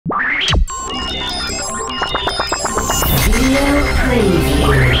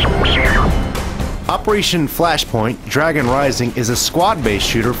Operation Flashpoint, Dragon Rising is a squad-based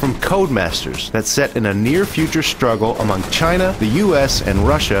shooter from Codemasters that's set in a near-future struggle among China, the US, and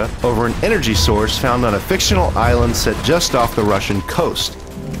Russia over an energy source found on a fictional island set just off the Russian coast.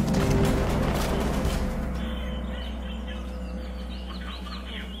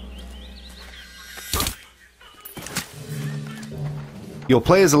 You'll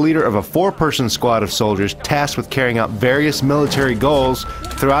play as a leader of a 4-person squad of soldiers tasked with carrying out various military goals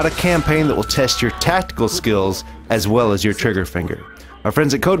throughout a campaign that will test your tactical skills as well as your trigger finger. Our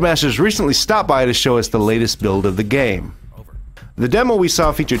friends at Codemasters recently stopped by to show us the latest build of the game. The demo we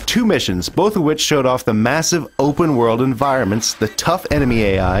saw featured 2 missions, both of which showed off the massive open-world environments, the tough enemy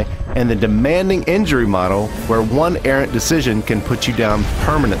AI, and the demanding injury model where one errant decision can put you down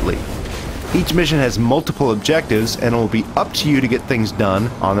permanently. Each mission has multiple objectives, and it will be up to you to get things done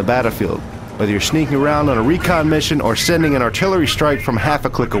on the battlefield. Whether you're sneaking around on a recon mission or sending an artillery strike from half a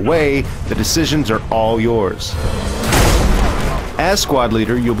click away, the decisions are all yours. As squad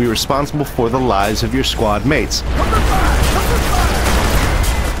leader, you'll be responsible for the lives of your squad mates.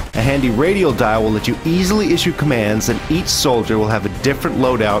 A handy radial dial will let you easily issue commands, and each soldier will have a different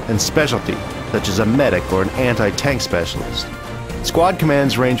loadout and specialty, such as a medic or an anti-tank specialist. Squad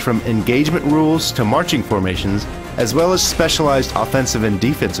commands range from engagement rules to marching formations, as well as specialized offensive and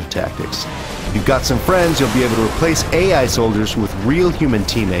defensive tactics. If you've got some friends, you'll be able to replace AI soldiers with real human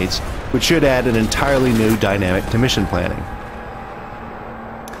teammates, which should add an entirely new dynamic to mission planning.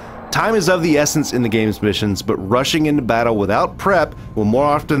 Time is of the essence in the game's missions, but rushing into battle without prep will more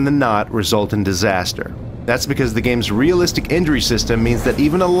often than not result in disaster. That's because the game's realistic injury system means that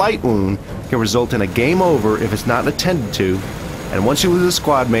even a light wound can result in a game over if it's not attended to, and once you lose a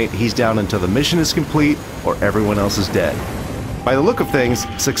squad mate, he's down until the mission is complete or everyone else is dead. By the look of things,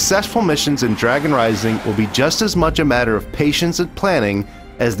 successful missions in Dragon Rising will be just as much a matter of patience and planning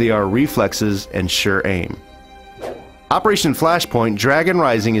as they are reflexes and sure aim. Operation Flashpoint Dragon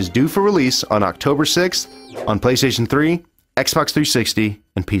Rising is due for release on October 6th on PlayStation 3, Xbox 360,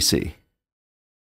 and PC.